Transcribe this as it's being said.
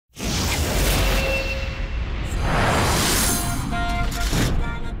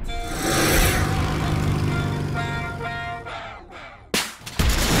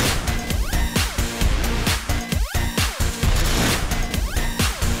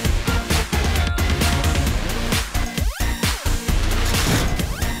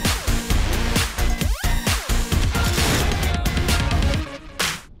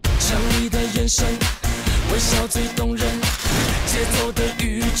神，微笑最动人，节奏的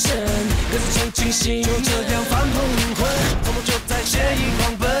余震，歌词中清醒，就这样翻碰灵魂，头脑就在写意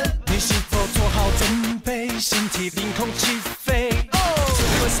狂奔，你是否做好准备？身体凌空起飞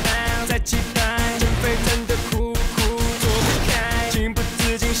，Superstar 在期待，真沸腾的哭哭躲不开，情不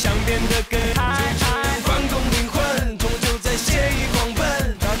自禁想变得更嗨，放空灵魂，头脑就在写意狂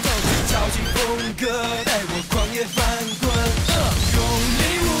奔，他走出超级风格，带我狂野翻滚，用力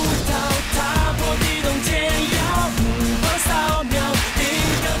舞蹈踏破地洞天摇，目光扫描，定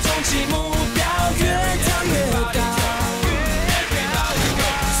标终极目标，越跳越高。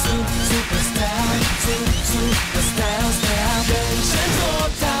人生做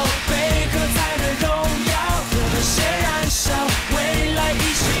到被喝彩的荣耀，热血燃烧，未来一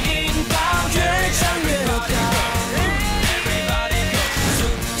起引爆，越唱越高。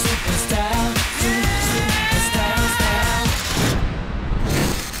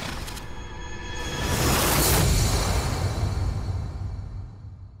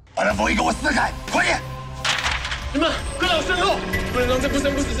把那封印给我撕开，快点！你们快到我身后，不能让这不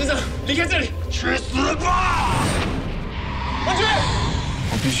生不死之症离开这里。去死吧！万鈞，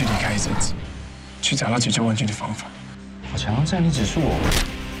我必须离开一阵子，去找到解救万鈞的方法。好强，这样你指示我，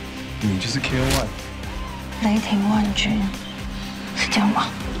你就是 KO ONE。雷霆万鈞，是这样吗？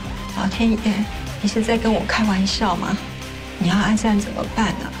老天爷，你是在跟我开玩笑吗？你要安善怎么办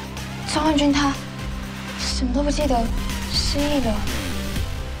呢？张万钧他什么都不记得，失忆了。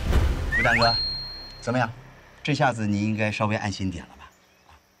吴大哥，怎么样？这下子你应该稍微安心点了吧？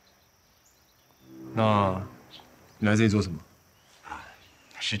那你来这里做什么？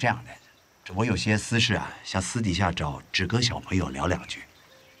是这样的，我有些私事啊，想私底下找志哥小朋友聊两句。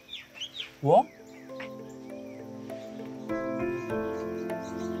我？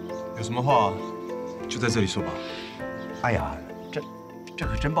有什么话就在这里说吧。哎呀，这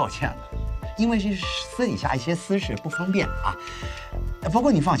可真抱歉了，因为是私底下一些私事不方便啊。不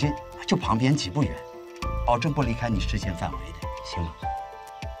过你放心，就旁边几步远，保证不离开你视线范围的，行吗？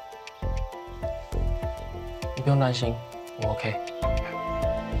你不用担心，我 OK。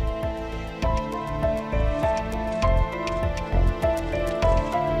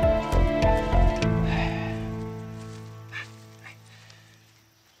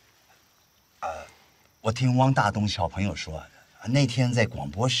我听汪大东小朋友说，那天在广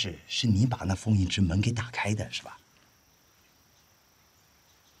播室是你把那封印之门给打开的，是吧？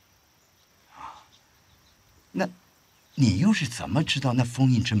啊，那你又是怎么知道那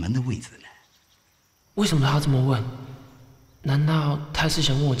封印之门的位置呢？为什么他要这么问？难道他是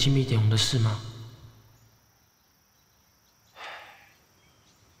想问我金笔点龙的事吗？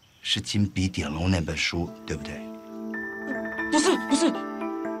是金笔点龙那本书，对不对？不是，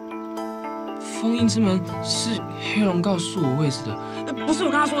封印之门是黑龙告诉我位置的，不是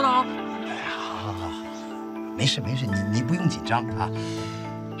我跟他说的哦。好，没事，你不用紧张啊。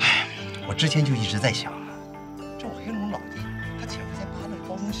哎，我之前就一直在想啊，这我黑龙老弟，他潜伏在巴勒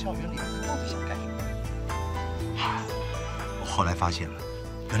高中校园里，他到底想干什么？我后来发现了，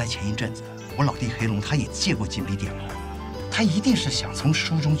原来前一阵子我老弟黑龙他也借过金笔点龙，他一定是想从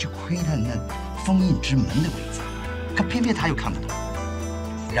书中去窥探那封印之门的位置，可偏偏他又看不懂。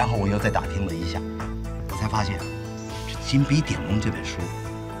然后我又再打听了一下，我才发现，这《金笔点龙》这本书，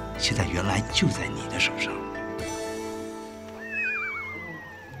现在原来就在你的手上。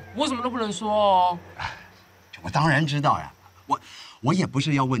我什么都不能说哦。我当然知道呀，我也不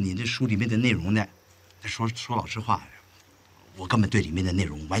是要问你这书里面的内容呢。说老实话，我根本对里面的内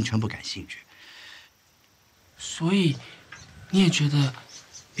容完全不感兴趣。所以，你也觉得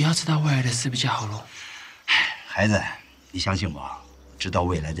不要知道未来的事比较好喽？孩子，你相信我。知道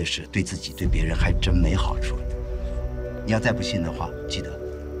未来的事，对自己对别人还真没好处。你要再不信的话，记得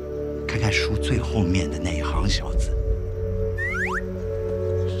看看书最后面的那一行小字。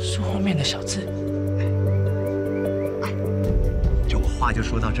书后面的小字。这我话就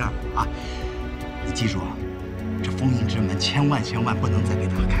说到这儿啊，你记住啊，这封印之门千万不能再被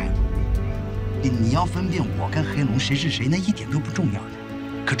打开了。你要分辨我跟黑龙谁是谁，那一点都不重要的。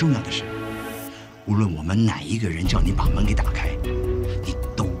可重要的是，无论我们哪一个人叫你把门给打开，你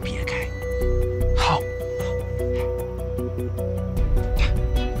都别开。好。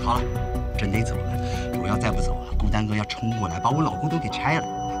好了，真得走了。我要再不走啊，孤单哥要冲过来把我老公都给拆了。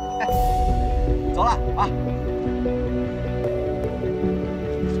走了啊。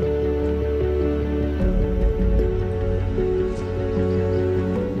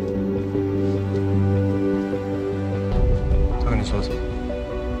他跟你说什么？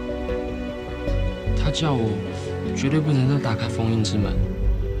他叫我绝对不能再打开封印之门。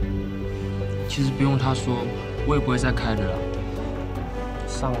其实不用他说，我也不会再开的啦。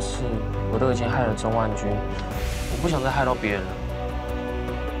上次我都已经害了钟万钧，我不想再害到别人了。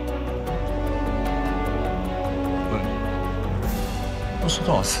我说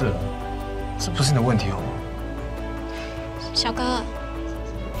多少次了，这不是你的问题好吗？小哥，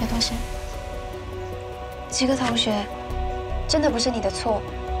别多想。几个同学，真的不是你的错，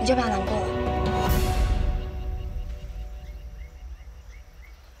你就不要难过了。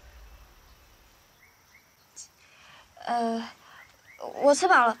我吃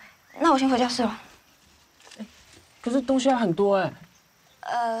饱了，那我先回教室了。可是东西还很多哎。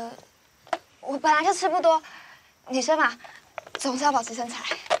我本来就吃不多，女生嘛，总是要保持身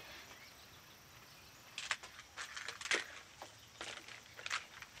材。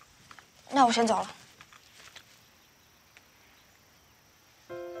那我先走了。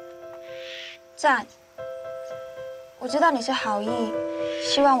赞，我知道你是好意，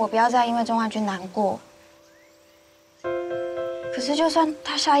希望我不要再因为钟万钧难过。可是就算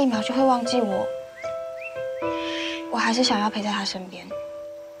他下一秒就会忘记我，我还是想要陪在他身边。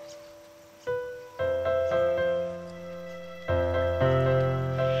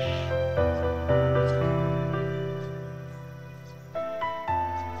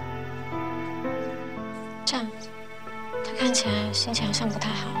这样，他看起来心情好像不太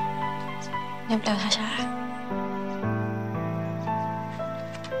好，你要不带他下来？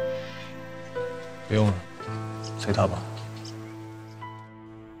不用了，随他吧。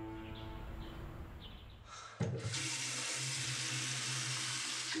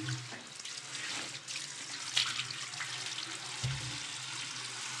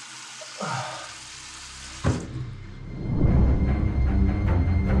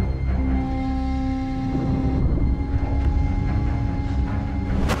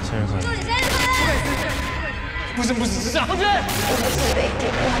不生不死之瘴，同学。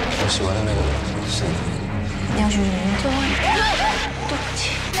我喜欢的那个人是你。你要去做爱？对不起。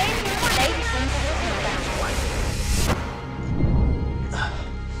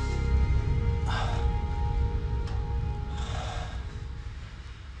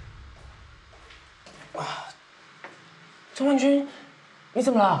钟万钧，你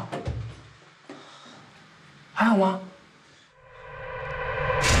怎么了？还好吗？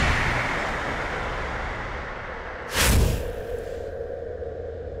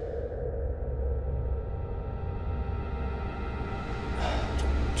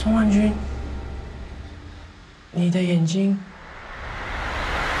钟万钧，你的眼睛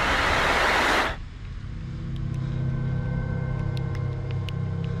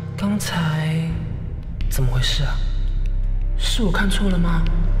刚才怎么回事啊？是我看错了吗？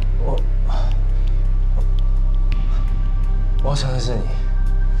我想的是你。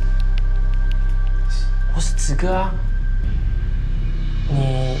我是子哥啊，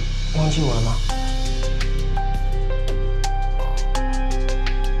你忘记我了吗？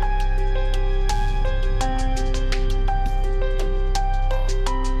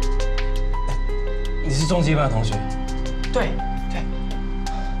你是终极一班的同学？对。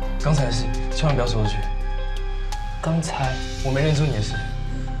刚才的事千万不要说出去。刚才我没认出你的事，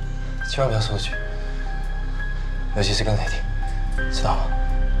千万不要说出去，尤其是跟雷霆，知道吗？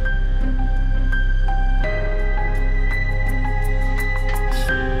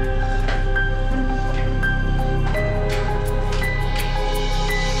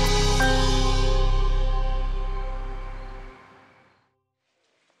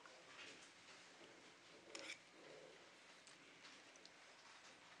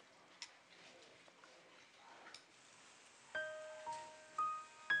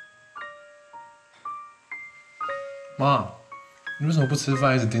妈，你为什么不吃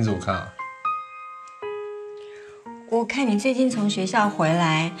饭，一直盯着我看啊？我看你最近从学校回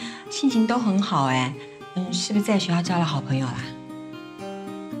来，心情都很好哎，是不是在学校交了好朋友啦？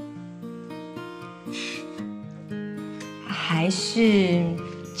还是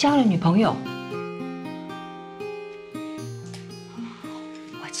交了女朋友？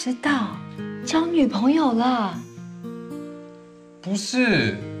我知道，交女朋友了。不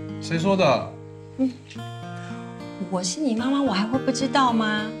是，谁说的？我是你妈妈，我还会不知道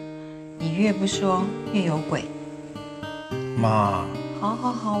吗？你越不说越有鬼。妈，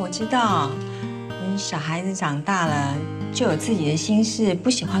好，我知道。小孩子长大了就有自己的心事，不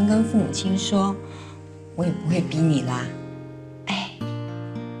喜欢跟父母亲说，我也不会逼你啦。哎，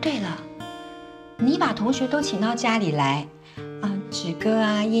对了，你把同学都请到家里来，芷哥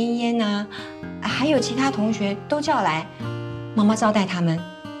啊、嫣嫣啊，还有其他同学都叫来，妈妈招待他们。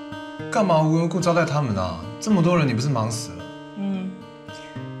干嘛无缘无故招待他们啊？这么多人，你不是忙死了？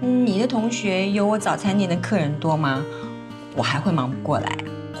你的同学有我早餐店的客人多吗？我还会忙不过来啊。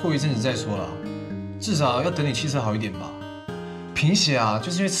过一阵子再说啦，至少要等你气色好一点吧。贫血啊，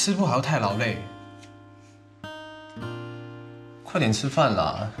就是因为吃不好又太劳累。快点吃饭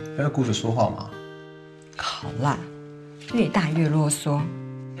啦，不要顾着说话嘛。好啦，越大越啰嗦。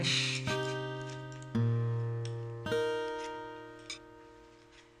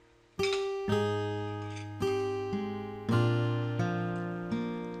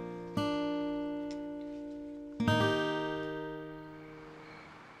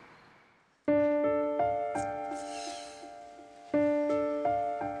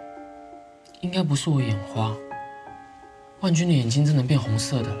应该不是我眼花，万鈞的眼睛真的变红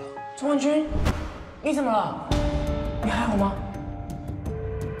色的了。钟万鈞，你怎么了？你还好吗？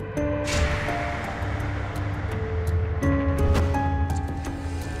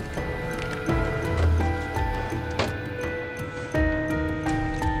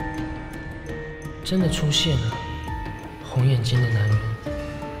真的出现了红眼睛的男人，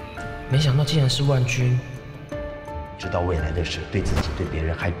没想到竟然是万鈞。知道未来的事，对自己对别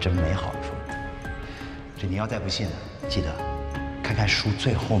人还真没好处。这你要再不信呢，记得看看书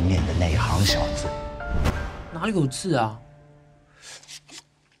最后面的那一行小字。哪里有字啊？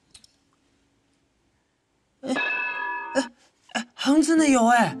好像真的有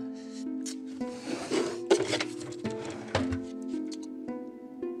哎。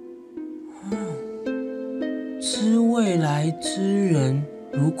知未来之人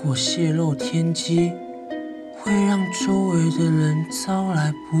如果泄露天机，会让周围的人招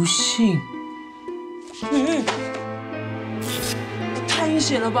来不幸。太阴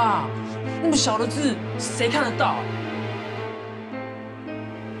险了吧！那么小的字，谁看得到？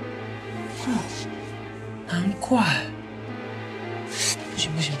难怪。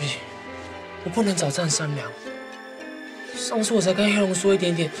不行，我不能找战商量。上次我才跟黑龙说一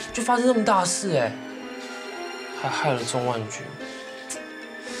点点，就发生这么大事哎，还害了钟万鈞。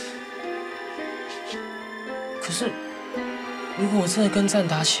可是，如果我真的跟战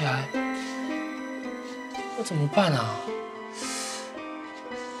打起来，我怎么办啊？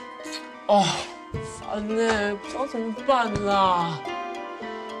哦，烦哎，不知道怎么办啦。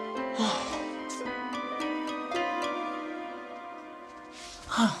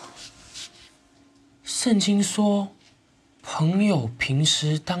圣经说，朋友平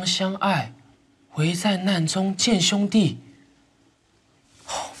时当相爱，唯在难中见兄弟。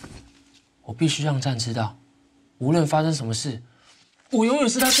我必须让战知道，无论发生什么事，我永远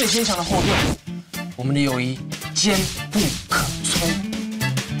是他最坚强的后盾。我们的友谊坚不可摧。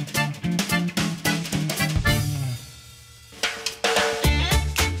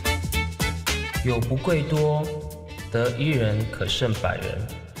友不贵多，得一人可胜百人；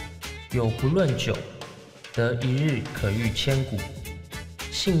友不论久，得一日可遇千古。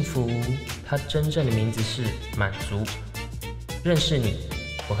幸福，它真正的名字是满足。认识你，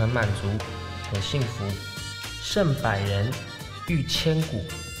我很满足，很幸福。胜百人，遇千古，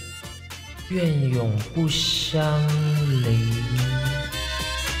愿永不相离。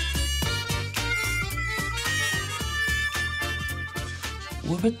我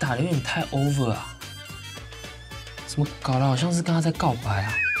会不会打得有点太 over 啊？怎么搞得好像是跟他在告白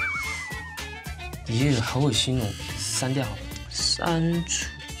啊？耶，好恶心哦！删掉，删除。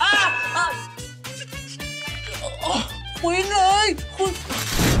回来，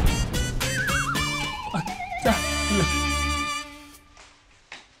在。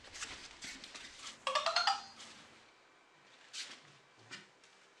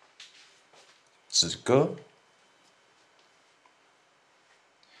止戈。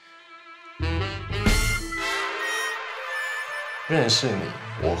认识你，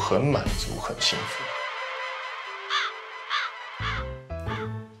我很满足，很幸福。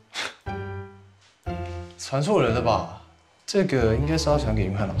传错人了吧？这个应该是要传给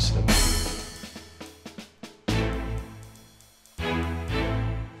云汉老师的吧？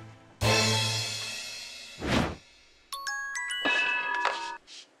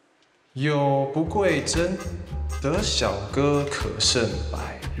友不贵珍，得小哥可胜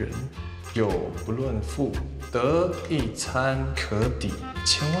百人；友不论富，得一餐可抵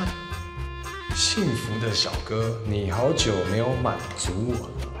千万。幸福的小哥，你好久没有满足我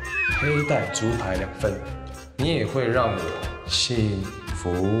了。黑带猪排2份，你也会让我幸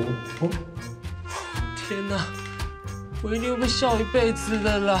福哦。天哪，我一定会被笑一辈子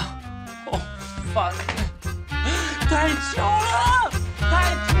的啦！哦，烦，太久了，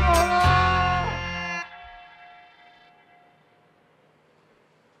太久了。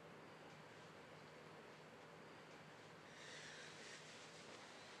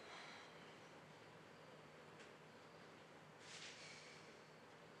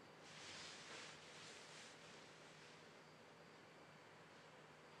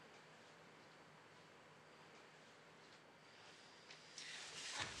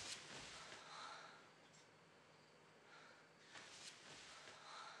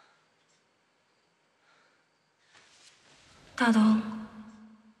大东，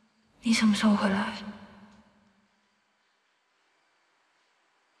你什么时候回来？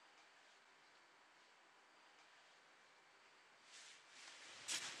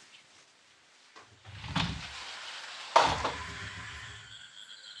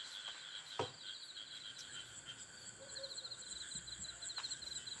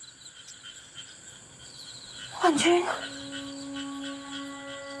万鈞。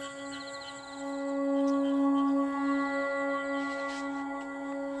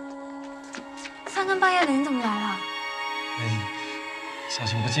 3更半夜的，你怎么来了？哎，小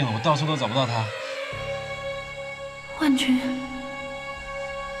晴不见了，我到处都找不到她。万鈞，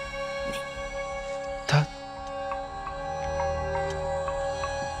她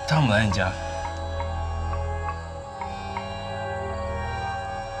怎么来你家？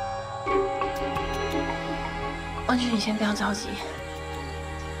万鈞，你先不要着急，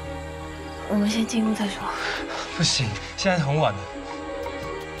我们先进屋再说。不行，现在很晚了。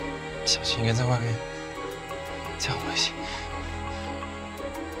 小晴应该在外面，这样危险。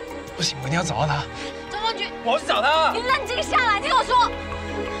不行，我一定要找到她。张万鈞，我要去找她。你冷静下来，听我说。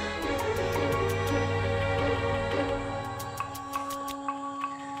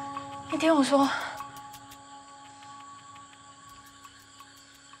你听我说。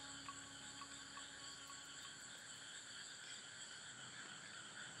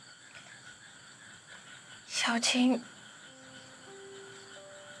小晴。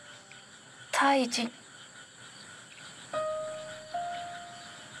 他已经，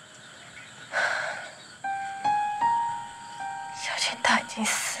小晴他已经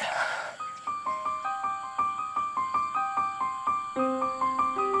死了。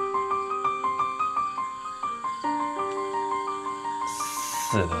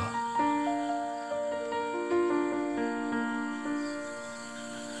死了。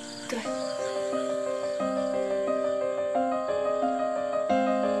对。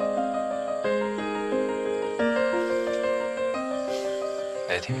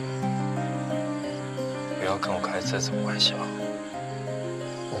 雷霆，不要跟我开这种玩笑，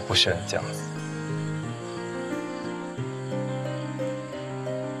我不喜欢这样子。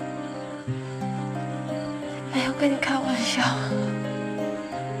没有跟你开玩笑，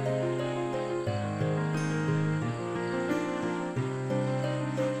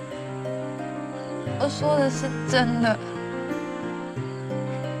我说的是真的。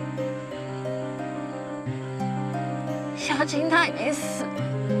 小晴她已经死了。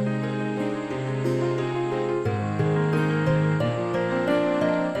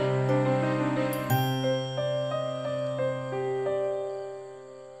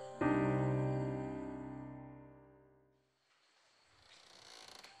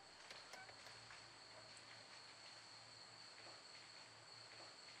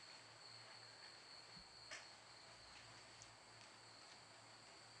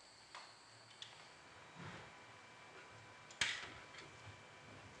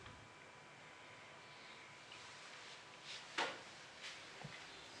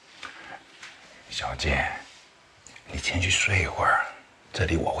小健，你先去睡一会儿，这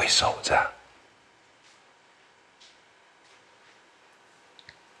里我会守着。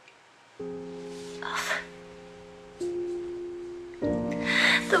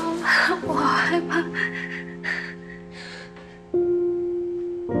怎么办？我好害怕。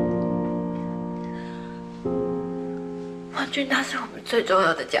万鈞他是我们最重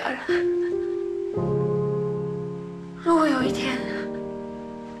要的家人。如果有一天，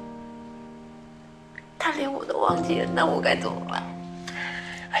 他连我都忘记了，那我该怎么办？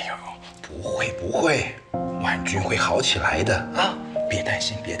哎呦，不会不会，万鈞会好起来的啊！别担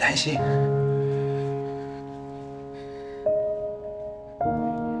心，别担心。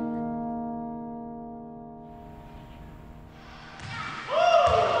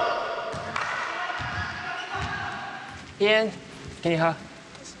烟，给你喝。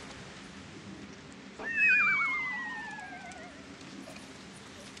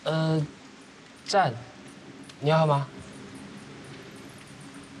站，你要喝吗？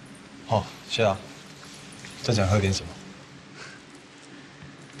好，谢啊。再想喝点什么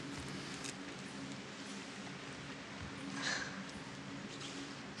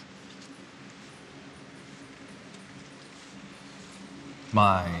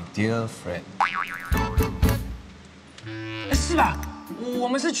？My dear friend， 是吧？我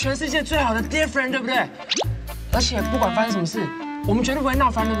们是全世界最好的 dear friend， 对不对？而且不管发生什么事，我们绝对不会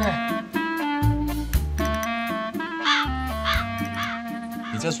闹翻，对不对？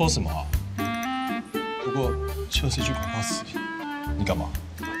你在说什么啊？不过就是一句广告词，你干嘛？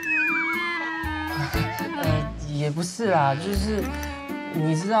也不是啦，就是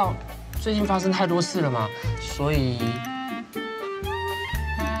你知道最近发生太多事了嘛，所以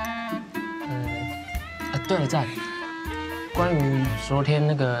对了，在关于昨天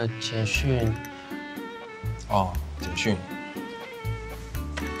那个简讯，哦，简讯，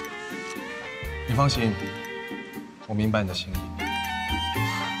你放心，我明白你的心意。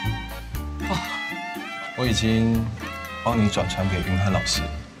我已经帮你转传给云涵老师。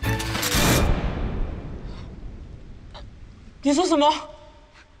你说什么？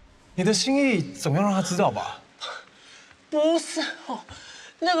你的心意总要让他知道吧？不是哦，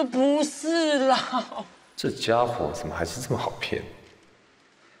那个不是啦。这家伙怎么还是这么好骗？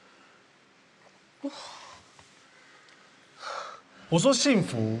我说幸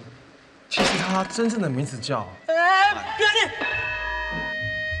福，其实他真正的名字叫……哎，别你！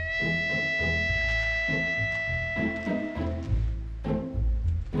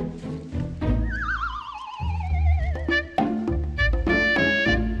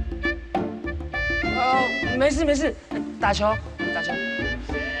没事没事，打球打球。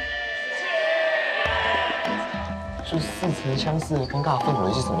这似曾相识的尴尬氛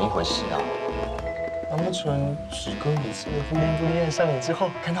围是怎么一回事啊？难不成只跟你这个轰轰烈烈上演之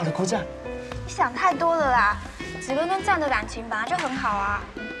后看到了孤战？你想太多了啦，子哥跟战的感情本来就很好啊。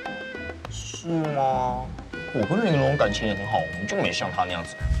是吗？我跟玲珑感情也很好，我们就没像他那样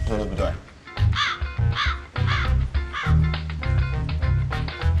子，对不对？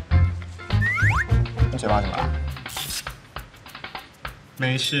你嘴巴怎么了？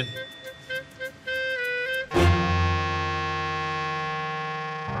没事。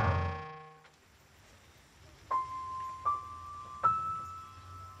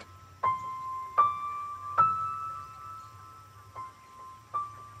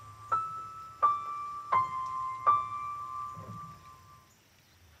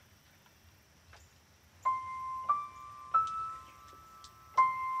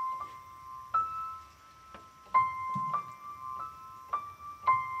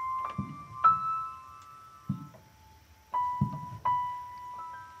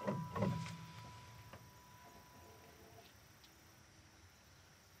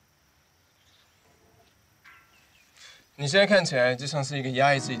你现在看起来就像是一个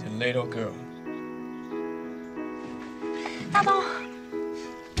压抑自己的 little girl。大东，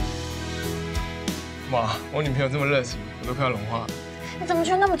哇，我女朋友这么热情，我都快要融化了。你怎么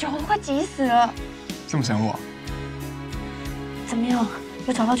去那么久？我都快急死了。这么想我？怎么样？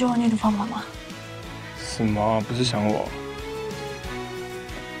有找到救万鈞的方法吗？什么？不是想我？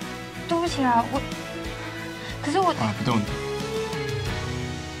对不起啊，可是我……啊，不动你。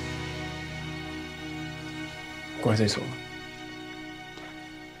过来这里说。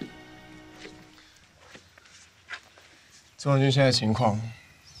周文君现在的情况，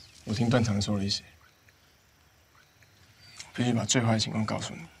我听段长说了一些，我必须把最坏的情况告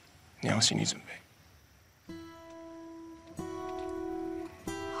诉你，你要心理准备。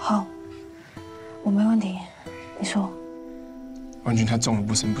好，我没问题。你说。万鈞他中了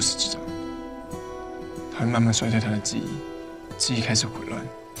不生不死之症，他会慢慢衰退他的记忆，记忆开始混乱，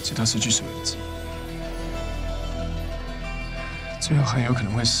直到失去所有的记忆。最后很有可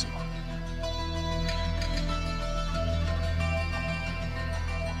能会死亡。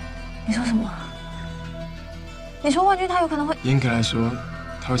你说什么？你说万鈞他有可能会……严格来说，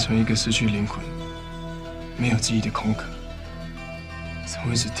他会成为一个失去灵魂、没有记忆的空壳，成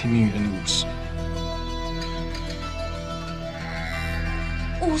为只听命于人的武士。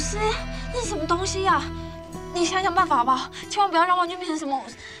武师？那是什么东西啊？你想想办法好不好？千万不要让万鈞变成什么武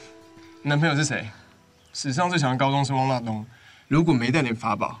士。你男朋友是谁？史上最强的高中生汪大东。如果没带点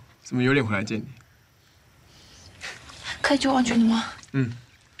法宝，怎么有脸回来见你？可以救万鈞的吗？嗯。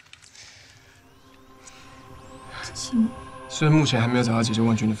请。虽然目前还没有找到解救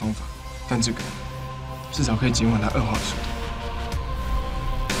万鈞的方法，但这个至少可以减缓他恶化的速度。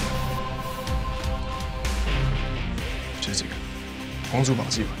就是这个盟主宝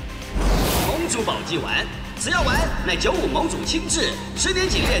济丸。盟主宝济丸，此药丸乃95盟主亲制，10年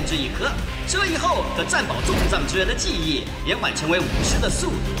仅炼制1颗，吃了以后可暂保重藏之人的记忆，延缓成为武士的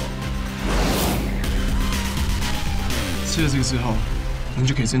速度。吃了这个之后，我们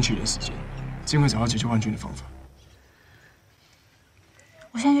就可以争取点时间，尽快找到解救万鈞的方法。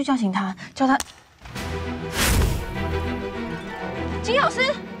我现在去叫醒他，叫他。金老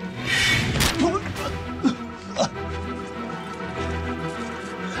师。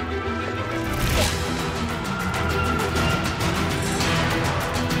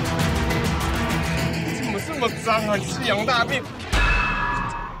这么脏啊！你是羊大便！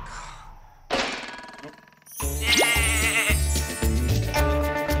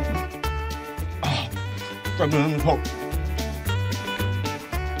怪不得那么痛。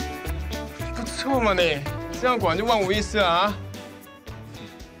不错嘛你，这样果然就万无一失了啊！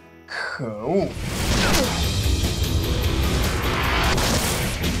可恶！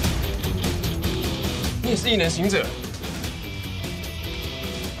你是异能行者。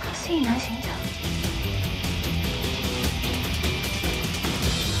他是异能行者。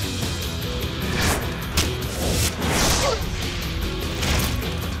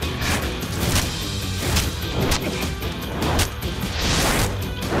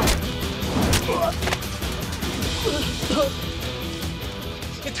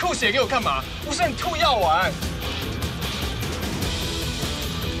 你吐血给我干嘛？不是你吐药丸。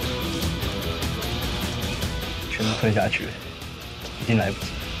全都吞下去了，已经来不及。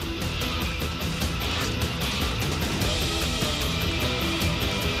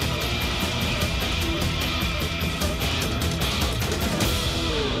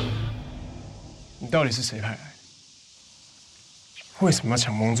你到底是谁派来的？为什么要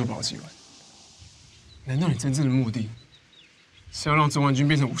抢盟主宝器丸？难道你真正的目的是要让中万军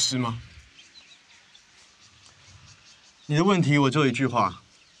变成武师吗？你的问题我只有一句话：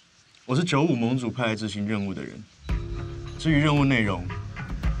我是95盟主派来执行任务的人。至于任务内容，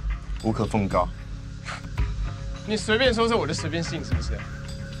无可奉告。你随便说说我就随便信，是不是？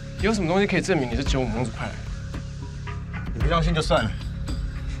有什么东西可以证明你是95盟主派来的？你不相信就算了。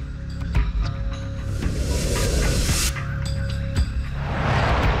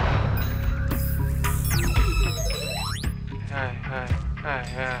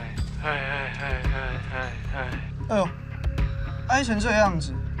 哎呦，挨成这样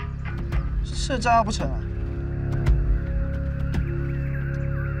子，是扎不成啊！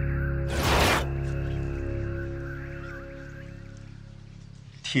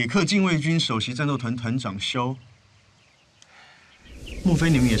铁克禁卫军首席战斗团团长萧，莫非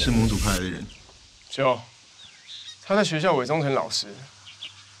你们也是盟主派来的人？就他在学校伪装成老师，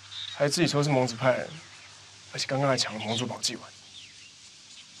还自己说是盟主派人，而且刚刚还抢了盟主宝器丸。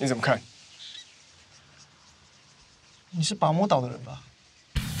你怎么看？ 你是拔魔岛的人吧？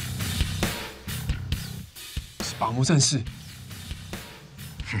是拔魔战士。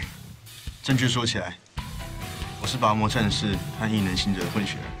哼，正确说起来，我是拔魔战士和异能行者的混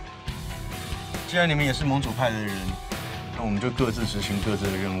血儿。既然你们也是盟主派的人，那我们就各自执行各自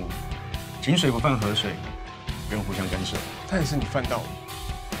的任务，井水不犯河水，不用互相干涉。但是你犯到我，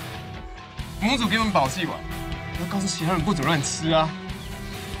盟主给我们宝器丸，要告诉其他人不准乱吃啊！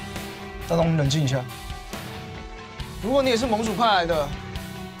大东，冷静一下。 如果你也是盟主派来的，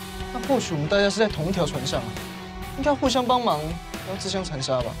那或许我们大家是在同一条船上，应该互相帮忙，不要自相残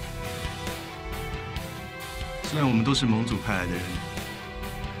杀吧。虽然我们都是盟主派来的人，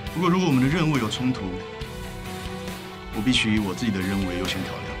不过如果我们的任务有冲突，我必须以我自己的任务为优先考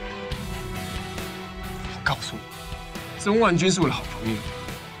量。我告诉你，曾万钧是我的好朋友，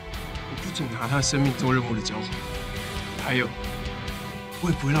我不准拿他的生命做任务的交换，还有，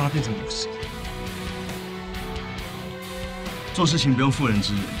我也不会让他变成武士。 做事情不用妇人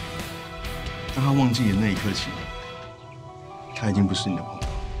之仁。当他忘记你的那一刻起，他已经不是你的朋友。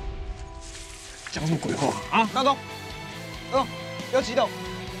讲什么鬼话啊！大东，不要激动。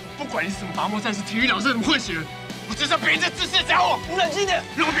不管你是什么拔魔战士、体育老师、什么混血人，我就是要扁这自私的家伙！你冷静点，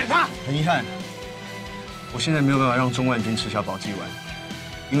让我扁他！很遗憾，我现在没有办法让钟万钧吃下宝器丸，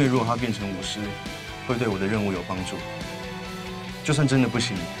因为如果他变成武师，会对我的任务有帮助。就算真的不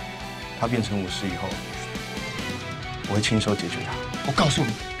行，他变成武师以后。 我会亲手解决他。我告诉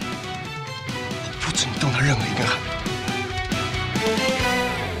你，我不准你动他任何一根汗。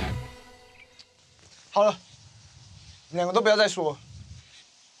好了，你两个都不要再说了。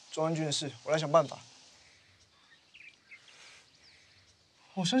钟安君的事，我来想办法。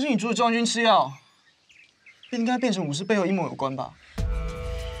我相信你阻止钟安君吃药，应该变成武士背后阴谋有关吧？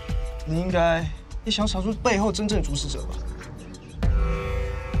你应该也想找出背后真正的主使者吧？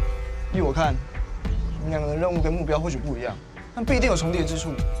依我看。 你们两个的任务跟目标或许不一样，但不一定有重叠之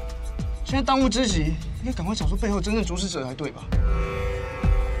处。现在当务之急，应该赶快找出背后真正主使者才对吧？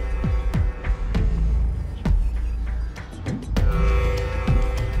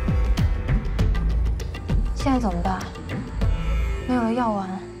现在怎么办？没有了药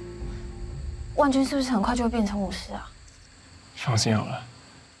丸，万钧是不是很快就会变成武士啊？放心好了，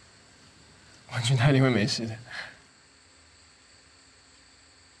万钧他一定会没事的。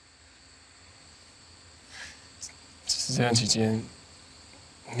 这段期间，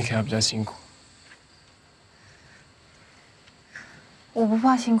你可能比较辛苦。我不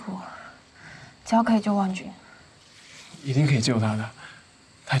怕辛苦，只要可以救万钧，一定可以救他的，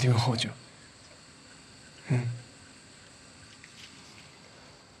他一定会获救。嗯，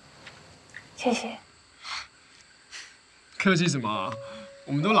谢谢。客气什么啊？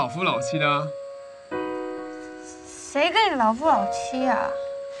我们都老夫老妻的啊。谁跟你老夫老妻啊？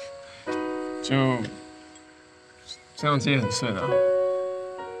就。 这样接很顺啊！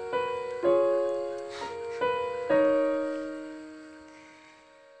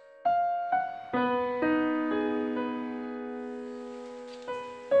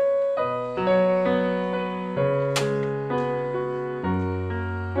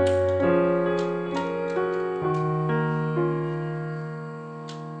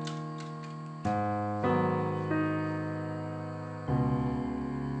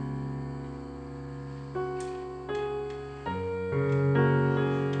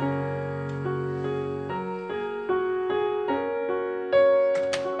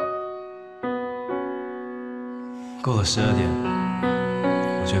过了12点，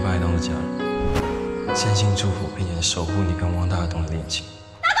我就会把你当做家人，真心祝福并且守护你跟汪大东的恋情。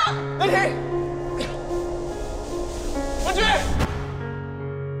大东，雷霆，万钧，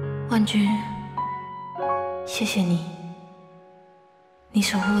万钧，谢谢你，你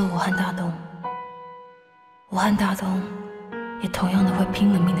守护了我和大东，我和大东也同样的会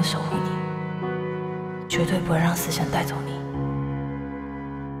拼了命的守护你，绝对不会让死神带走你。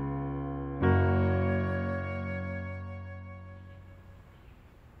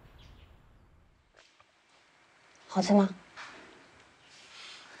 好吃吗？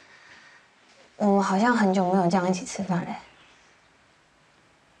我们好像很久没有这样一起吃饭嘞。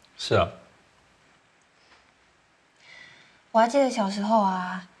是啊，我还记得小时候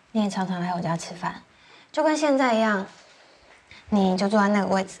啊，你也常常来我家吃饭，就跟现在一样，你就坐在那个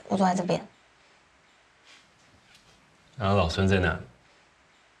位置，我坐在这边。然后老孙在哪？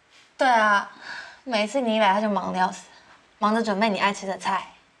对啊，每次你一来他就忙得要死，忙着准备你爱吃的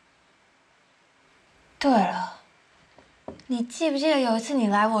菜。对了。 你记不记得有一次你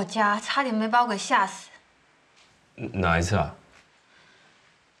来我家，差点没把我给吓死？哪一次啊？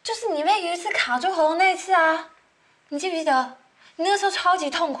就是你被鱼刺卡住喉咙那一次啊！你记不记得？你那个时候超级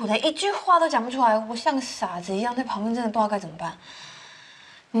痛苦的，一句话都讲不出来，我像个傻子一样在旁边，真的不知道该怎么办。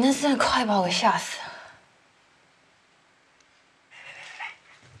你那次真的快把我给吓死了。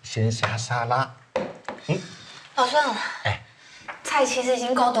先下沙拉。老孙，菜其实已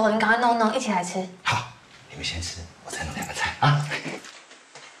经够多了，你赶快弄，一起来吃。好，你们先吃，我再弄2个菜啊。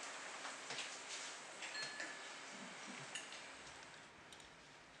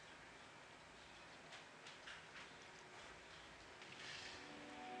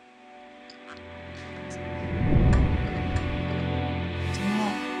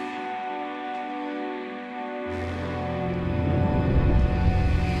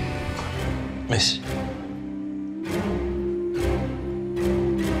 没事。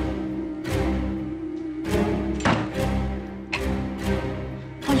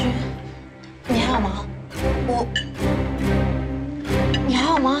冠军，你还好吗？你还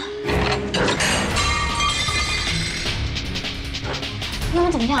好吗？你有没有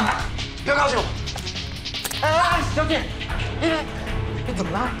怎么样？不要告诉我！哎，小姐，你怎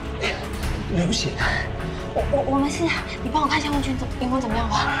么了？流血。我没事，你帮我看一下冠军有没有怎么样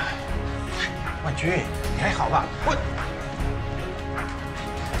吧。 万钧，你还好吧？万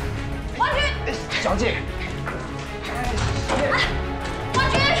钧，小姐，万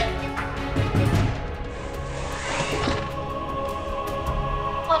钧，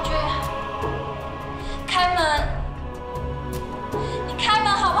万钧，开门！你开门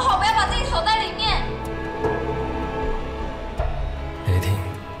好不好？不要把自己锁在里面。雷霆，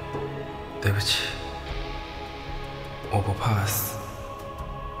对不起，我不怕死。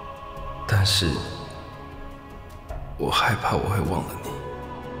 但是，我害怕我会忘了你。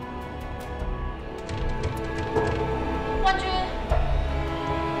万钧，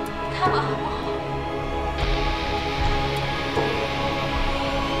开门好不好？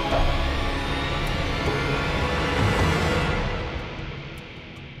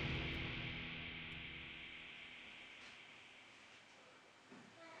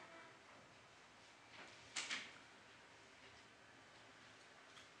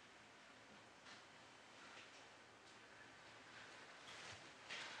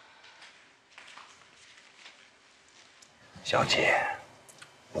小姐，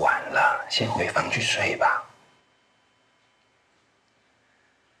晚了，先回房去睡吧。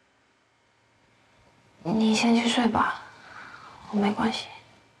你先去睡吧，我没关系。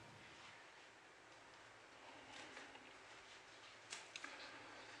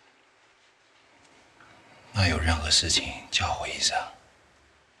那有任何事情叫我一声。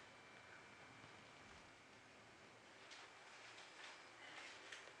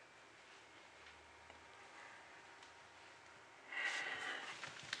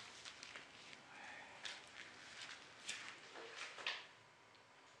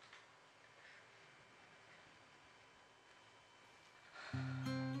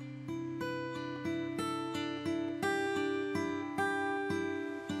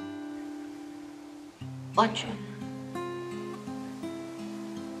 万钧，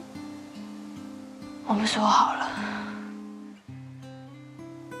我们说好了，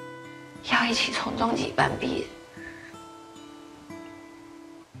要一起从终极一班毕业。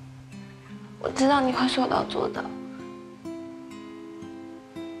我知道你会说到做到，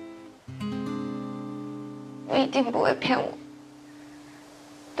你一定不会骗我，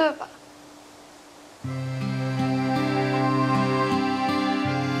对吧？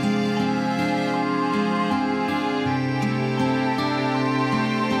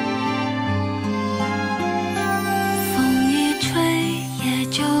 分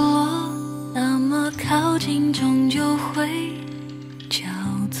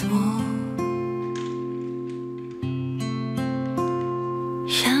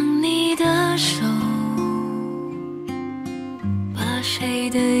像你的手，把谁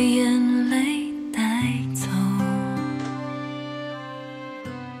的眼泪带走。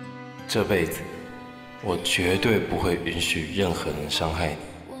这辈子，我绝对不会允许任何人伤害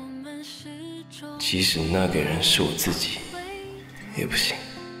你，即使那个人是我自己，也不行。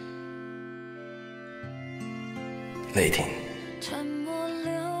雷霆，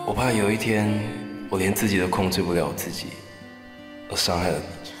我怕有一天我连自己都控制不了我自己，而伤害了你，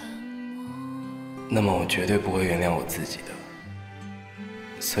那么我绝对不会原谅我自己的。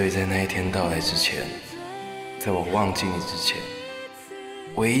所以在那一天到来之前，在我忘记你之前，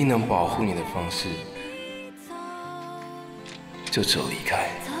唯一能保护你的方式，就只有离开。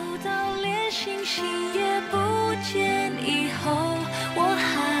走到连星星也不见以后，我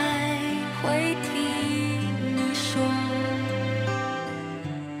还会听你说，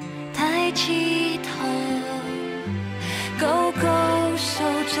抬起头，勾勾手，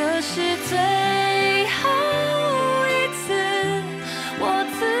这是最后一次我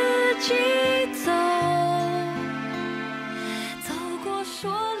自己走，走过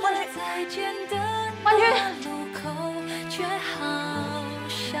说了再见的那路口，却好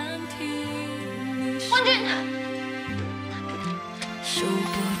想听你说数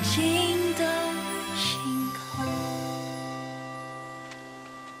不尽的星空。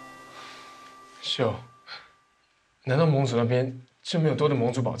秀，难道盟主那边就没有多的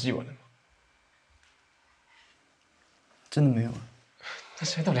盟主宝记丸了吗？真的没有了。那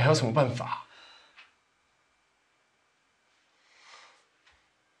现在到底还有什么办法？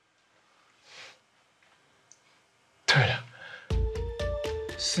对了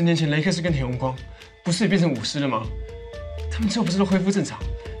，10年前雷克斯跟田荣光不是也变成武师了吗？他们之后不是都恢复正常？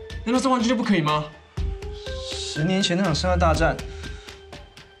难道这万鈞就不可以吗？10年前那场圣二大战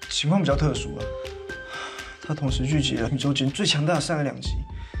情况比较特殊啊，它同时聚集了宇宙间最强大的3个2级，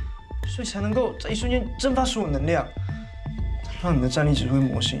所以才能够在一瞬间蒸发所有能量，让你的战力指挥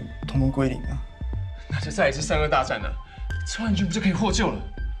模型统统归零啊！那就再一次3-2大战了，这万鈞不就可以获救了？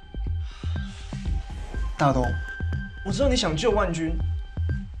大东，我知道你想救万鈞，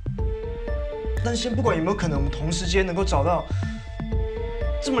但先不管有没有可能，我们同时间能够找到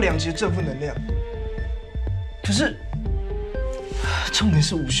这么2级的正负能量，可是重点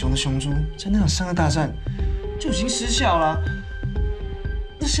是五雄的雄珠在那场3-2大战就已经失效了，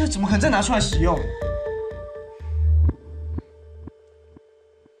那现在怎么可能再拿出来使用？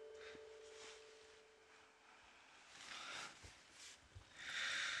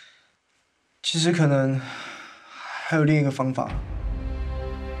其实可能还有另一个方法。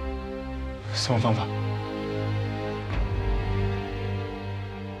什么方法？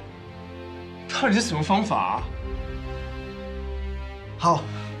到底是什么方法啊？好，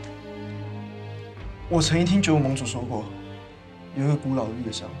我曾经听95盟主说过，有一个古老的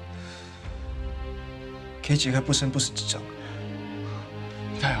乐章，可以解开不生不死之障。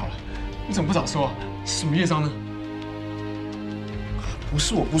太好了，你怎么不早说啊？是什么乐章呢？不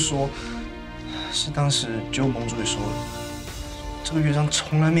是我不说，是当时95盟主也说了，这个乐章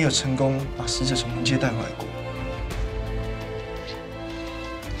从来没有成功把死者从冥界带回来过。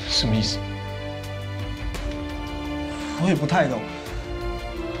什么意思？我也不太懂。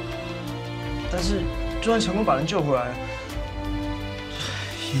但是，就算成功把人救回来，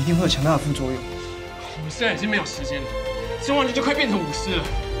也一定会有强大的副作用。我们现在已经没有时间了，这万鈞就快变成武师了，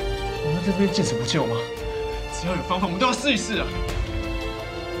我们在这边见死不救吗？只要有方法，我们都要试一试啊！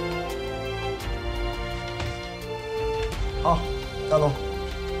好，大龙，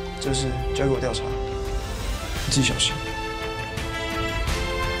这事交给我调查，你自己小心。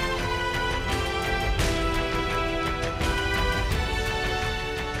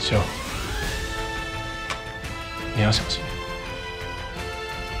秀，你要小心。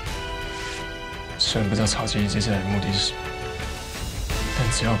虽然不知道曹吉利接下来的目的是什么，但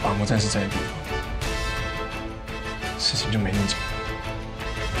只要拔魔战士在的地方，事情就没那么简单。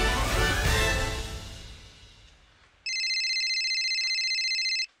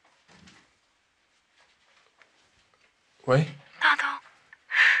喂，大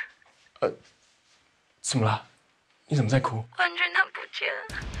东，怎么了？你怎么在哭？万鈞他不见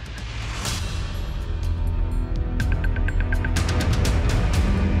了。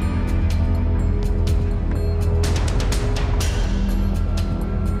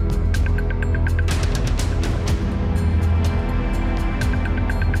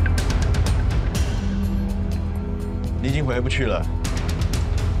你已经回不去了。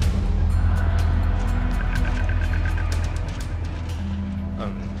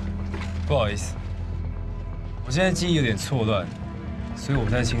不好意思，我现在记忆有点错乱，所以我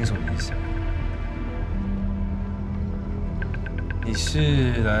不太清楚你是谁。你你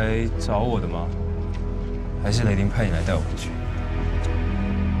是来找我的吗？还是雷霆派你来带我回去？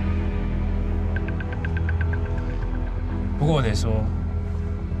不过我得说，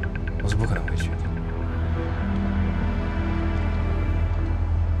我是不可能回去的。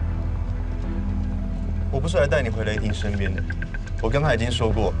我不是来带你回雷霆身边的，我刚才已经说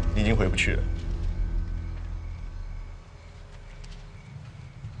过，你已经回不去了。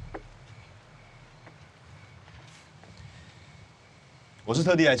我是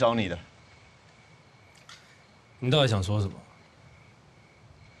特地来找你的。你到底想说什么？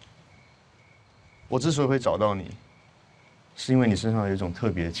我之所以会找到你，是因为你身上有一种特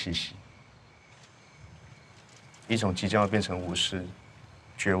别的气息，一种即将要变成武士、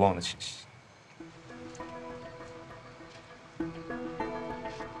绝望的气息。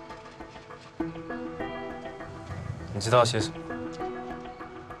你知道些什么？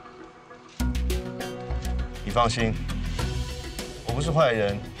你放心，我不是坏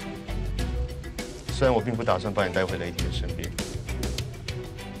人。虽然我并不打算把你带回雷霆的身边，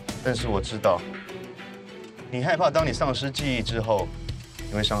但是我知道，你害怕当你丧失记忆之后，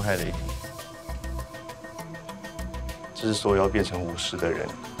你会伤害雷霆。这是所有要变成武士的人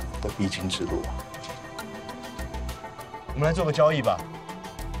的必经之路。我们来做个交易吧。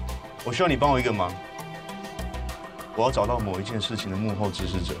我需要你帮我一个忙。我要找到某一件事情的幕后指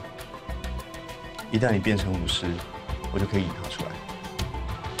使者。一旦你变成武士，我就可以引他出来。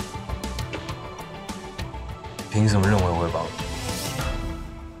凭什么认为我会帮你？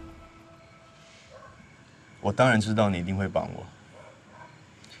我当然知道你一定会帮我，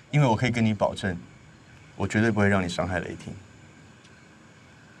因为我可以跟你保证，我绝对不会让你伤害雷霆。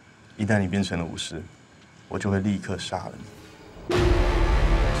一旦你变成了武士，我就会立刻杀了你。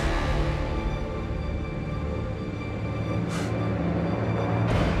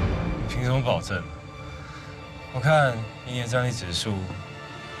凭什么保证？我看你的战力指数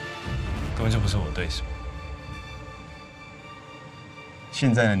根本就不是我对手。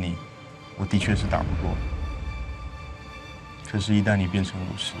现在的你，我的确是打不过。可是，一旦你变成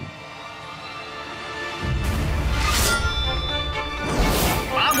武士，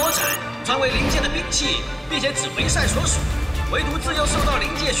拔魔斩专为灵界的兵器，并且只为善所属，唯独自幼受到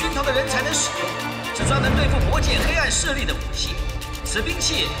灵界熏陶的人才能使用，是专门对付魔界黑暗势力的武器。此兵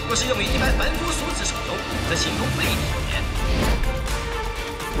器若是用于一般凡夫俗子手中，则形同废铁。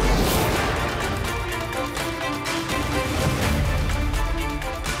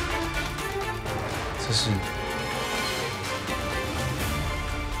这是，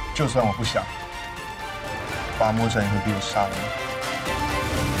就算我不想，拔魔斩也会被我杀了你。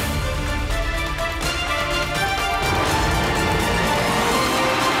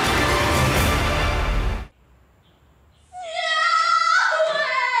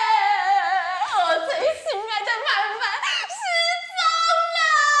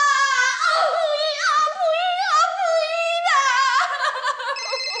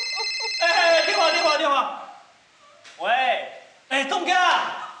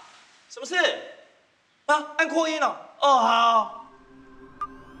按扩音了。哦，好。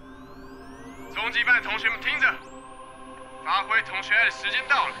终极班的同学们听着，发挥同学爱的时间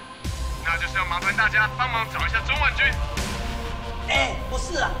到了，那就是要麻烦大家帮忙找一下钟万军。哎，不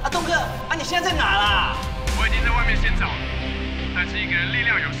是啊，东哥，你现在在哪啦？我已经在外面先找了，但是一个人力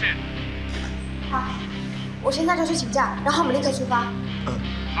量有限。好，我现在就去请假，然后我们立刻出发。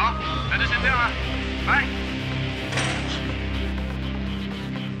好，那就先这样了，拜。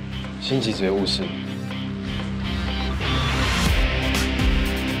星级职业武士。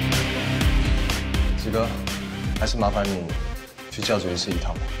子哥，还是麻烦你去教职员室一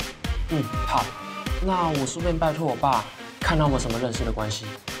趟吧。好。那我顺便拜托我爸，看到我们什么认识的关系。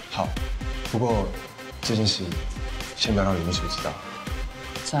好，不过这件事先不要让李秘书知道。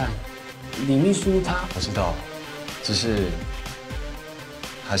赞，李秘书他……我知道，只是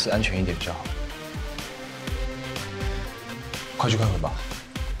还是安全一点比较好。快去看看吧。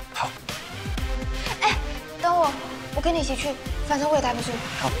好。哎，等我，我跟你一起去，反正我也待不住。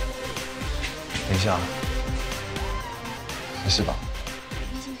好。等一下，没事吧？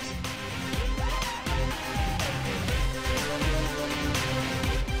没事没事。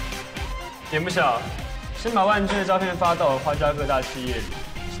点不小，先把万钧的照片发到花家各大企业里，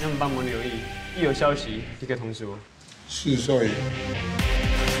请他们帮忙留意，一有消息立刻通知我。是少爷。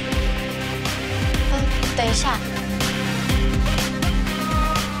等一下。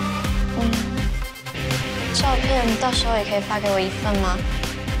照片到时候也可以发给我一份吗？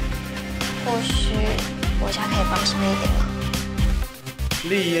或许我家可以帮上一点忙。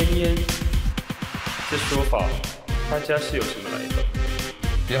厉妍妍，这说法，他家是有什么来的？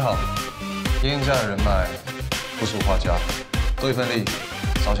别好，妍妍家的人脉不输花家，多一份力，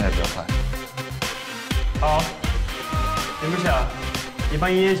烧起来比较快。好，林不巧，你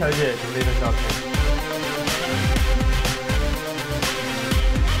帮嫣嫣小姐准备一份照片。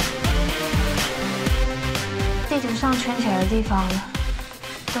地图上圈起来的地方，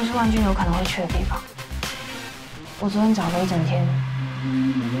都是万钧有可能会去的地方。我昨天找了一整天，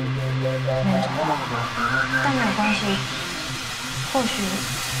没有找到，但没有关系，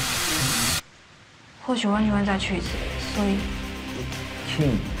或许万钧会再去一次，所以。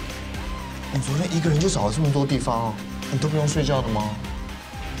你昨天一个人就找了这么多地方，你都不用睡觉的吗？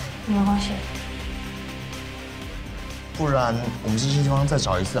没有关系。不然我们这些地方再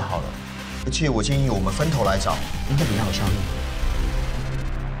找一次好了。而且我建议我们分头来找，应该比较有效率。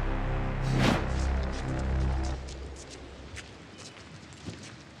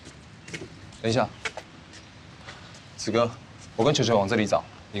等一下，子哥，我跟球球往这里找，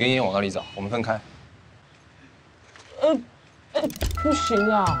你跟嫣嫣往那里找，我们分开。不行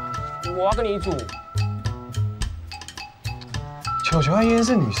啊，我要跟你一组。球球和嫣嫣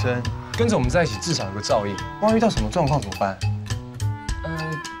是女生，跟着我们在一起至少有个照应，万一遇到什么状况怎么办？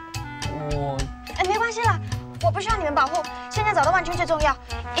没关系啦，我不需要你们保护，现在找到万钧最重要。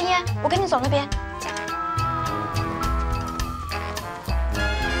嫣嫣，我跟你走那边。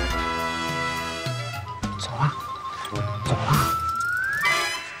走啊，走啊！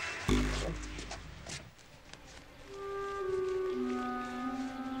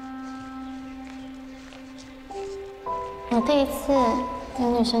我第一次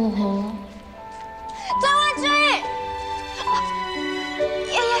有女生的朋友。张万钧，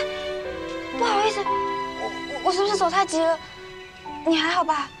嫣嫣，不好意思，我是不是走太急了？你还好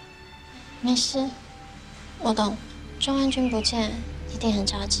吧？没事，我懂。张万钧不见，一定很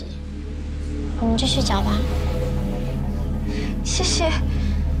着急。我们继续找吧。谢谢。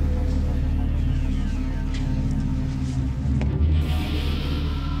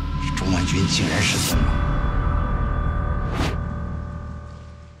钟万钧竟然失踪了。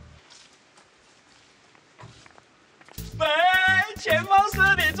前方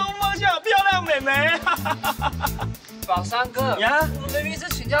10点钟方向，漂亮妹妹。宝山哥呀，我明明是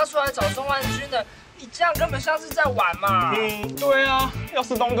请假出来找钟万钧的，你这样根本像是在玩嘛。对啊，要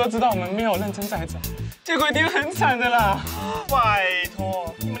是东哥知道我们没有认真在找，结果一定很惨的啦。拜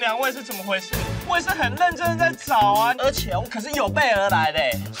托，你们2位是怎么回事？我也是很认真的在找啊，而且我可是有备而来的。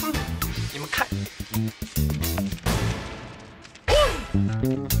哼，你们看。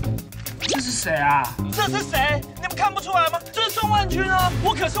这是谁啊？这是谁？你们看不出来吗？这是钟万钧啊！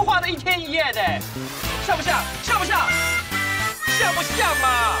我可是画了1天1夜的，像不像？像不像？像不像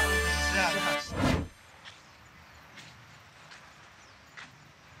嘛？是啊。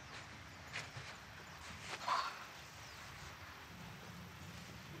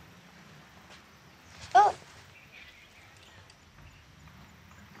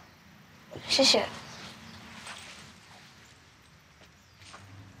谢谢。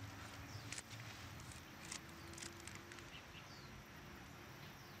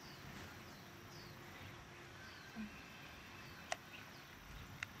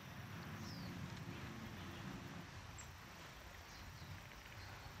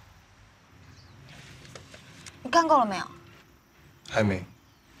你看够了没有？还没。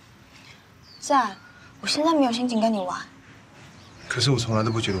赞，我现在没有心情跟你玩。可是我从来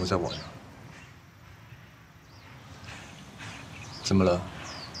都不觉得我在玩啊。怎么了？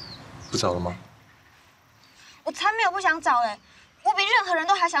不找了吗？我才没有不想找嘞，我比任何人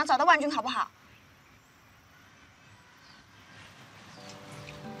都还想找到万钧，好不好？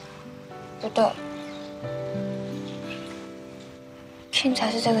不对，King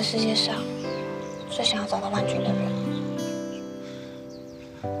才是这个世界上最想要找到万钧的人。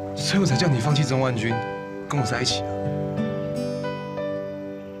所以我才叫你放弃钟万钧，跟我在一起啊。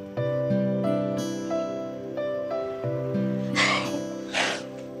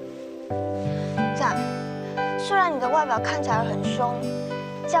赞，虽然你的外表看起来很凶，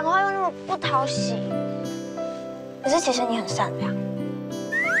讲话又那么不讨喜，可是其实你很善良。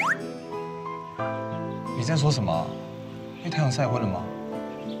你在说什么？被太阳晒昏了吗？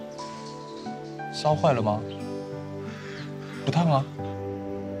烧坏了吗？不烫啊。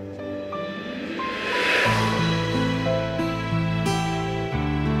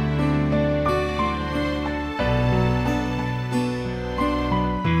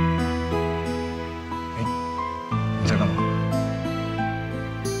你在干嘛？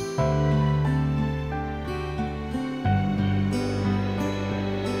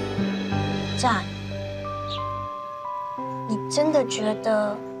赞。你真的觉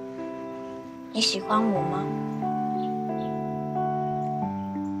得你喜欢我吗？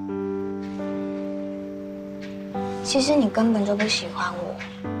其实你根本就不喜欢我。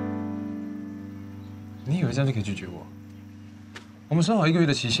你以为这样就可以拒绝我？我们说好1个月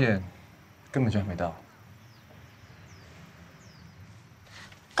的期限，根本就还没到。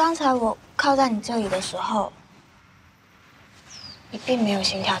刚才我靠在你这里的时候，你并没有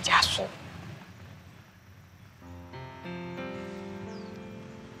心跳加速。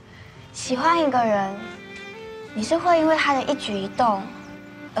喜欢一个人，你是会因为他的一举一动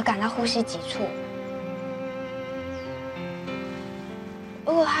而感到呼吸急促。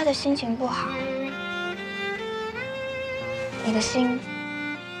如果他的心情不好，你的心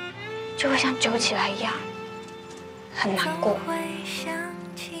就会像揪起来一样，很难过。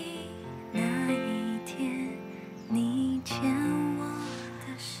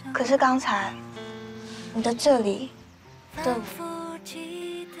可是刚才你的这里的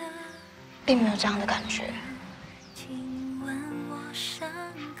并没有这样的感觉。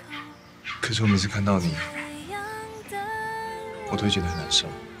可是我每次看到你，我都会觉得很难受。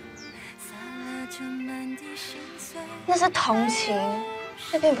那是同情，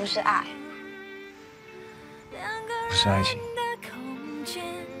那并不是爱。不是爱情。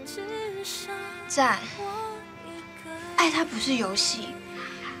在爱它不是游戏，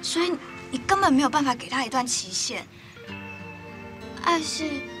所以你根本没有办法给他一段期限。爱是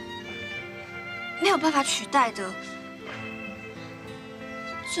没有办法取代的。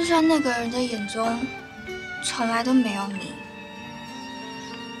就算那个人的眼中从来都没有你，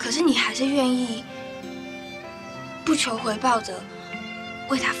可是你还是愿意不求回报的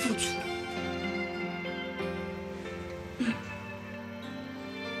为他付出。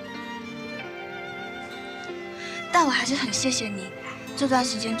但我还是很谢谢你这段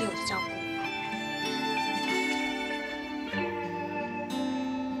时间对我的照顾。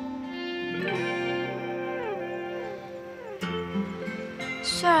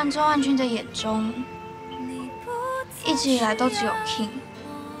虽然周万钧的眼中一直以来都只有 King，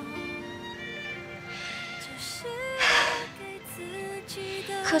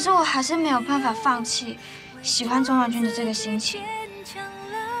 可是我还是没有办法放弃喜欢周万钧的这个心情。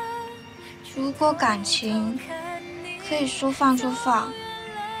如果感情可以说放就放，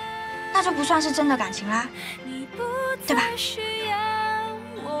那就不算是真的感情啦，对吧？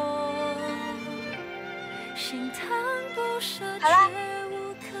好啦，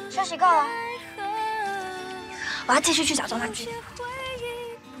休息够了，我要继续去找周万钧。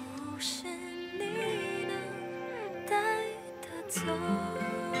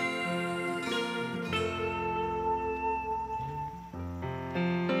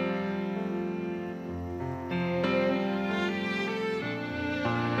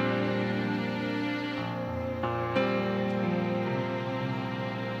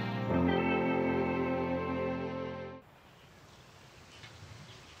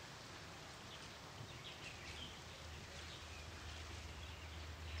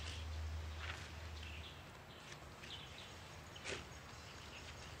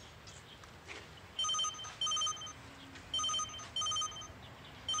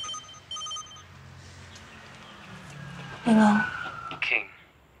King，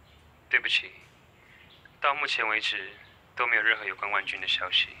 对不起，到目前为止都没有任何有关万钧的消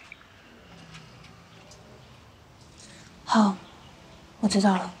息。好，我知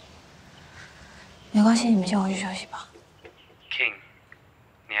道了。没关系，你们先回去休息吧。King，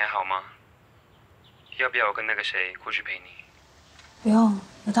 你还好吗？要不要我跟那个谁过去陪你？不用，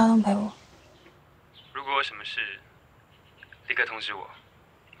有大东陪我。如果有什么事，立刻通知我，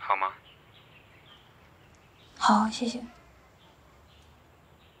好吗？好，谢谢。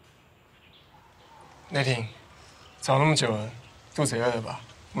雷霆，找那么久了，肚子也饿了吧？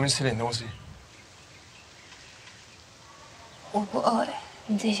我们去吃点东西。我不饿哎，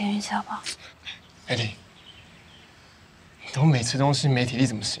你自己先去吃好不好？雷霆，你都没吃东西，没体力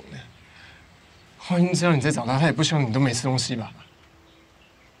怎么行呢？万一知道你在找他，他也不希望你都没吃东西吧？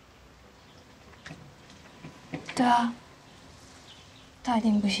对啊，他一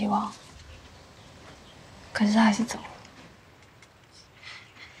定不希望。可是他还是走了。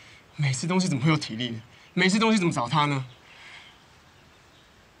没吃东西怎么会有体力呢？没吃东西怎么找他呢？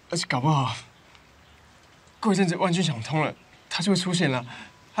而且搞不好，过一阵子万钧想通了，他就会出现了。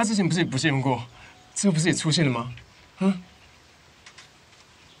他之前不是也不见过，这不是也出现了吗？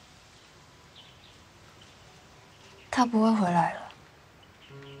他不会回来了。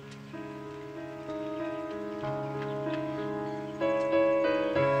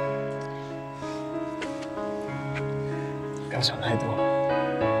不要想太多，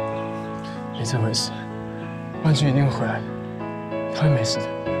没这回事。万钧一定会回来的，他会没事的。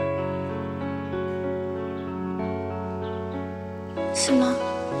是吗？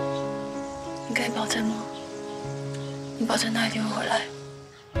你可以保证吗？你保证他一定会回来。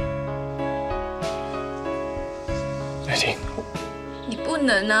雷霆，你不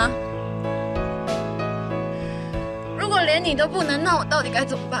能啊！如果连你都不能，那我到底该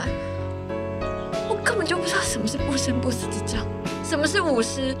怎么办？我根本就不知道什么是不生不死之瘴，什么是武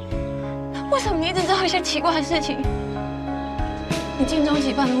师。为什么你一直做一些奇怪的事情？你进终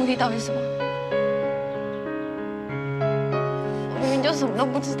极班的目的到底是什么？我明明就什么都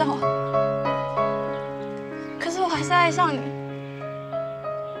不知道，可是我还是爱上你。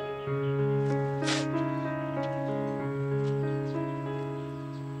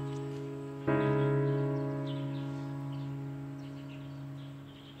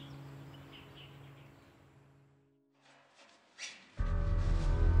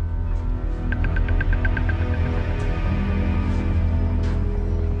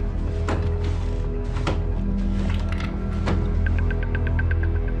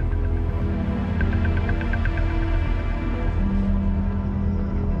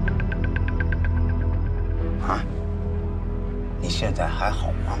现在还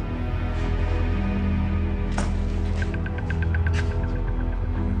好吗？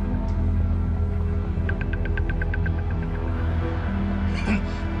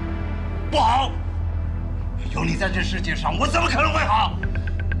不好！有你在这世界上，我怎么可能会好？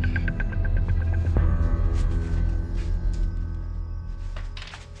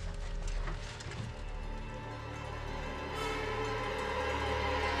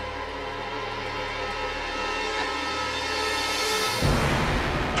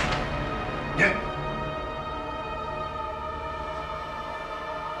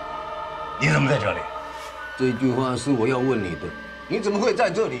你怎么在这里？这句话是我要问你的，你怎么会在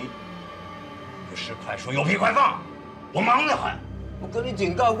这里？有事快说，有屁快放，我忙得很。我跟你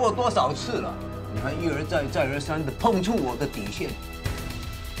警告过多少次了，你还一而再、再而三的碰触我的底线。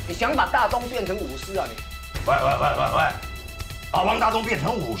你想把大东变成武师啊你？喂！把王大东变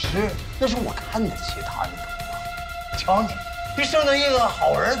成武师，那是我看得起他，你懂吗？瞧你生了一个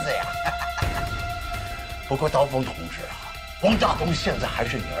好儿子呀！不过刀锋同志啊，王大东现在还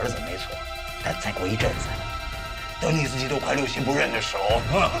是你儿子没错，但再过一阵子，等你自己都快六亲不认的时候，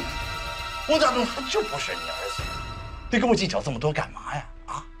王大东他就不是你儿子。你跟我计较这么多干嘛呀？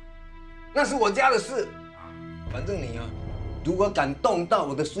啊？那是我家的事，反正你啊，如果敢动到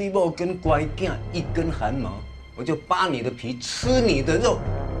我的水某跟乖囝一根汗毛，我就扒你的皮，吃你的肉，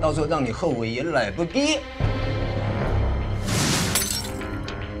到时候让你后悔也来不及。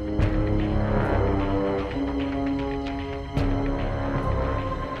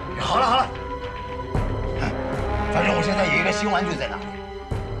好了，反正我现在有一个新玩具在那里，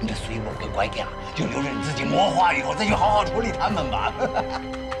你的水某跟乖囝就留着你自己魔化以后再去好好处理他们吧。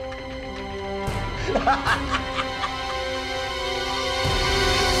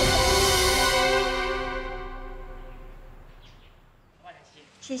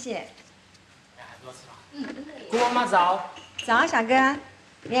谢谢。姑妈妈早。早，小哥，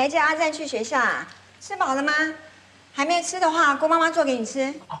你还叫阿赞去学校啊？吃饱了吗？还没有吃的话，郭妈妈做给你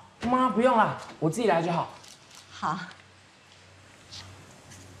吃。哦，姑妈不用啦，我自己来就好。好。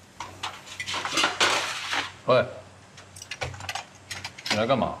喂，你来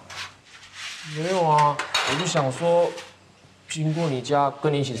干嘛？没有啊，我就想说，经过你家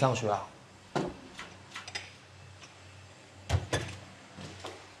跟你一起上学啊。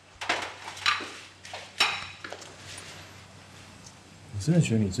我真的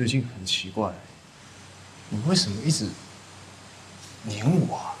觉得你最近很奇怪，你为什么一直黏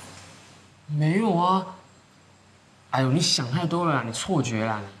我啊？没有啊。哎呦，你想太多了啦，你错觉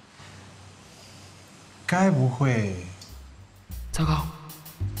啦你。该不会……糟糕，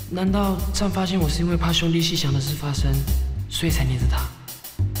难道这样发现我是因为怕兄弟鬩墙的事发生，所以才黏着他？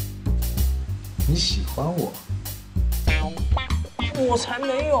你喜欢我？我才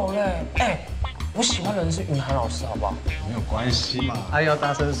没有嘞！哎，我喜欢的人是云涵老师，好不好？没有关系嘛。还要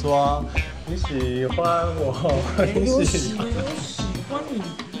大声说你喜欢我，我喜欢你。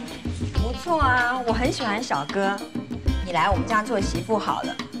不错啊，我很喜欢小哥，你来我们家做媳妇好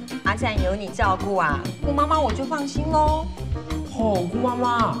了。阿赞有你照顾啊，姑妈妈我就放心喽。哦，姑妈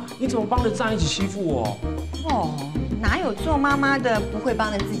妈，你怎么帮着赞一起欺负我？哦，哪有做妈妈的不会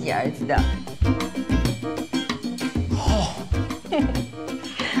帮着自己儿子的？哦，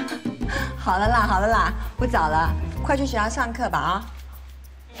好了啦，不早了，快去学校上课吧啊！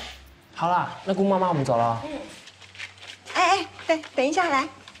好啦，那姑妈妈我们走了。哎，等一下来，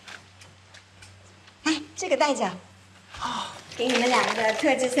哎，这个带着。给你们两个的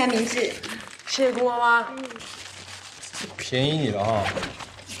特制三明治，谢谢姑妈妈。便宜你了哈，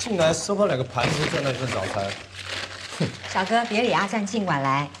进来收获2个盘子赚那份早餐。小哥别理阿赞，尽管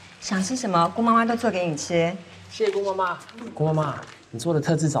来，想吃什么姑妈妈都做给你吃。谢谢郭妈妈。郭妈妈，你做的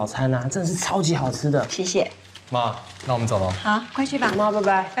特制早餐啊，真的是超级好吃的。谢谢。妈，那我们走了。好，快去吧。妈，拜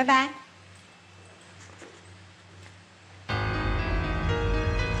拜。拜拜。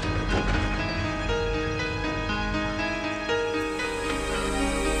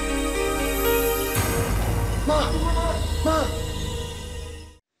妈。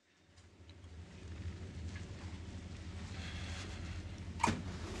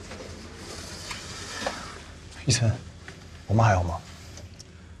医生，我妈还好吗？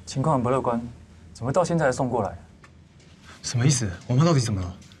情况很不乐观，怎么会到现在才送过来？什么意思？我妈到底怎么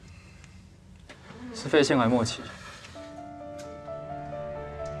了？是肺腺癌末期。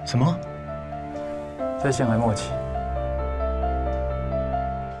什么？肺腺癌末期。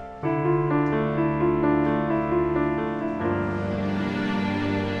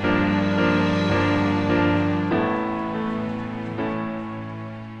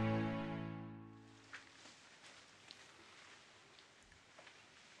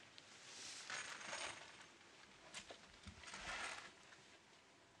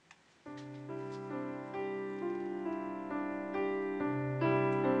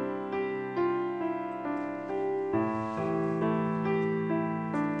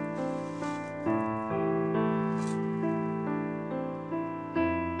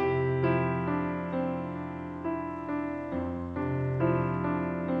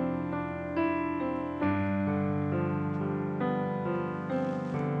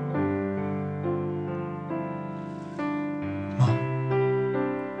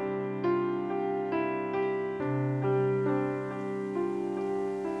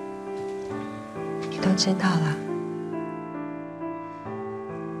都知道了。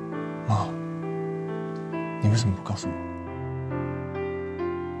妈，你为什么不告诉我？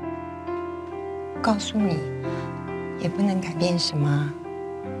告诉你，也不能改变什么，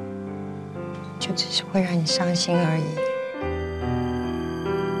就只是会让你伤心而已。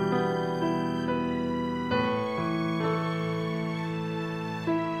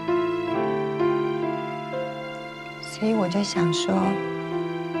所以我就想说，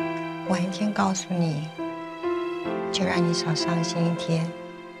晚一天告诉你，就让你少伤心一天，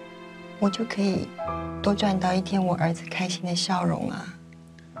我就可以多赚到一天我儿子开心的笑容啊。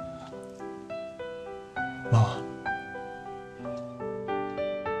妈，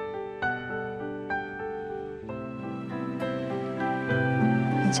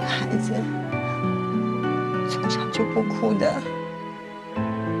你这孩子从小就不哭的，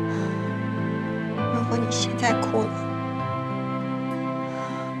如果你现在哭了，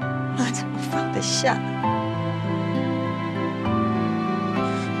妈怎么放得下？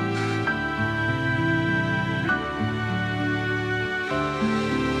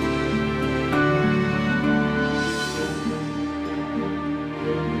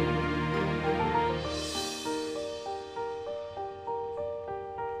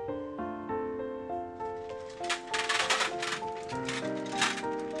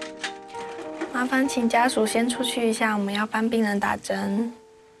麻烦请家属先出去一下，我们要帮病人打针。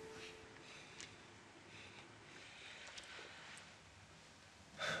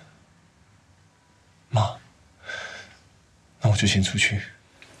妈，那我就先出去。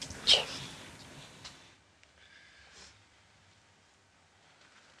去。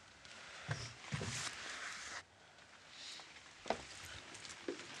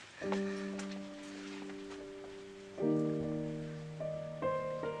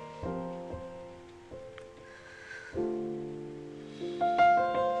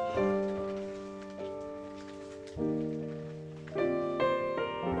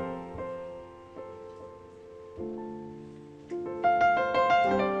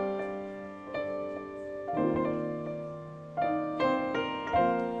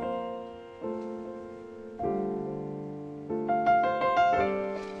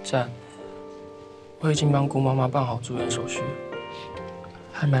赞，我已经帮姑妈妈办好住院手续了，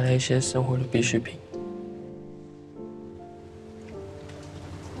还买了一些生活的必需品。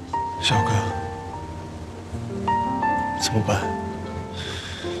小哥，怎么办？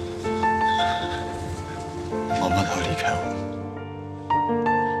妈妈她要离开我。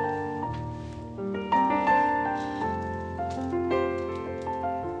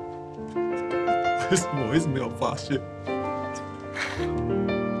为什么我一直没有发现？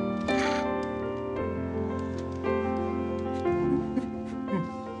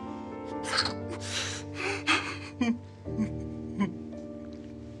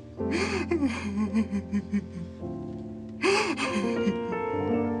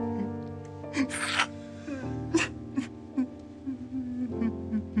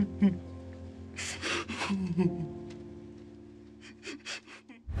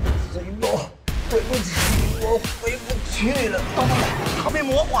水波，对不起，我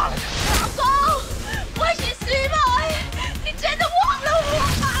魔化了。老公，我是徐某，你真的忘了我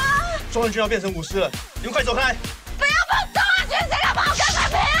吗？钟万君要变成武师了，你们快走开！不要碰钟万君，谁敢帮我看看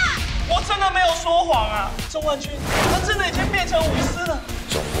片啊？我真的没有说谎啊，钟万君，他真的已经变成武师了。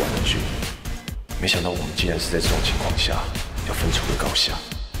钟万君，没想到我们竟然是在这种情况下要分出个高下。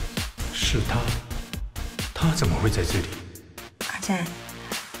是他怎么会在这里？阿赞，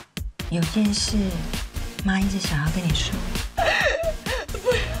有件事，妈一直想要跟你说。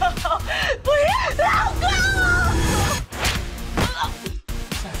不要，老公！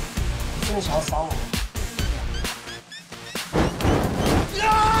你真的想要杀我？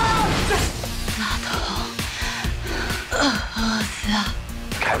大头，饿死了！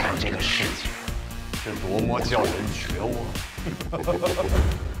看看这个世界是多么叫人绝望。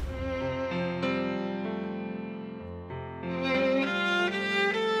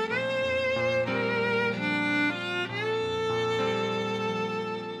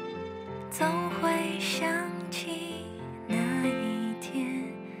总会想起那一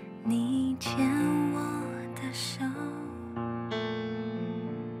天，你牵我的手，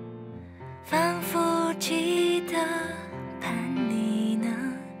仿佛记得盼你能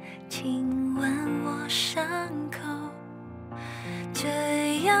亲吻我伤口，这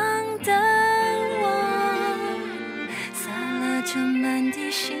样的我洒了这满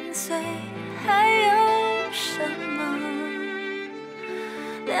地心碎，还有什么？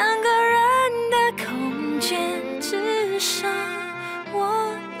两个人的空间只剩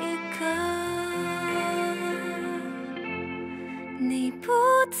我一个，你不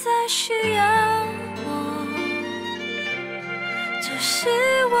再需要我，这是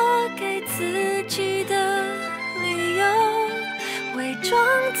我给自己的理由，伪装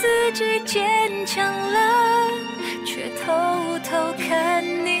自己坚强了，却偷偷看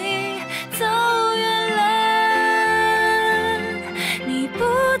你走远了。不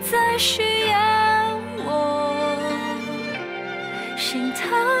再需要我，心疼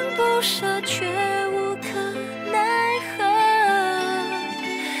不舍却无可奈何，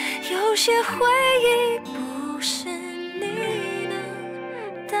有些回忆